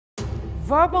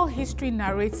Verbal history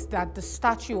narrates that the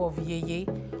statue of Yeye,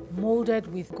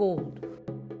 molded with gold,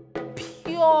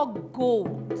 pure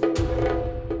gold.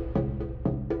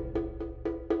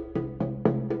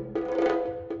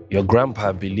 Your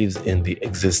grandpa believes in the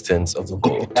existence of the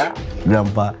gold.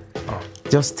 Grandpa,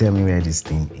 just tell me where this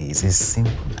thing is. It's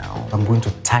simple now. I'm going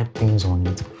to type things on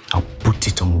it. I'll put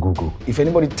it on Google. If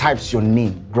anybody types your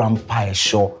name, Grandpa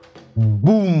Esho,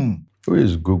 boom. Where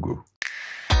is Google?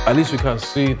 At least we can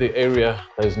see the area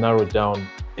that is narrowed down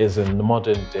is in the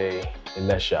modern day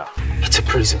Ilesha. It's a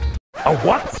prison. A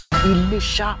what?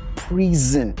 Ilesha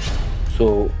prison.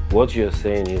 So what you're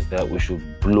saying is that we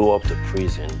should blow up the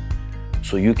prison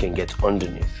so you can get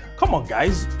underneath. Come on,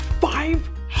 guys.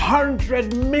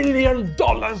 $500 million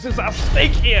is at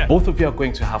stake here. Both of you are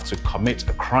going to have to commit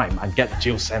a crime and get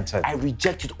jail sentence. I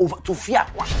reject it over to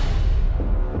Fiakwa.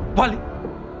 Wally.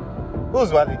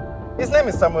 Who's Wally? His name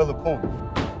is Samuel Okon.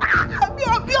 How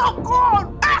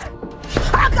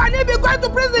can he be going to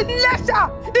prison in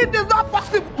Lesha? It is not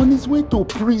possible. On his way to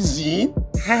prison,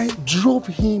 I drove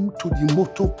him to the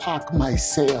motor park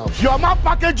myself. Your man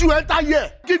package you enter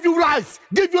here, give you rice,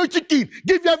 give you chicken,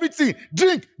 give you everything,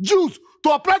 drink, juice,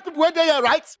 to oppress people when they here,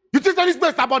 right? You think that this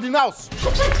place about the house?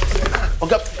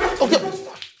 Okay.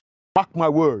 Mark my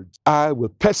words, I will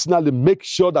personally make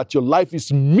sure that your life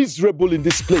is miserable in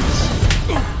this place.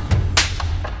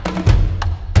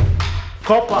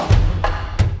 Copper.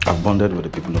 I've bonded with the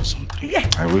people of something. Yeah.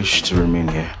 I wish to remain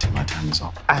here till my time is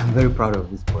up. I am very proud of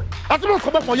this boy. That's not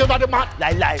coming for you, that man.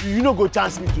 Lie. You no go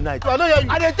chance me tonight. I know you.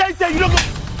 And they tell you no go.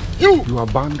 You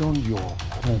abandon your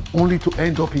home only to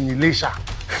end up in Ilesha,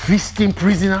 feasting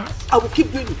prisoners. I will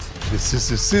keep doing it. The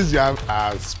 66 years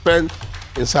I spent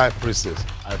inside prisons,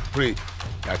 I pray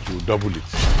that you double it.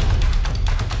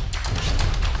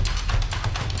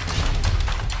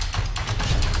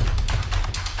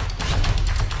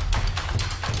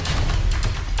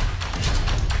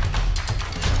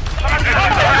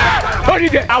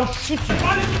 I'll shoot you.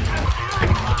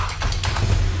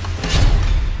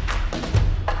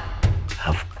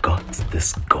 I've got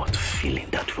this gut feeling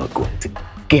that we're going to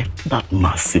get that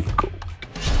massive goal.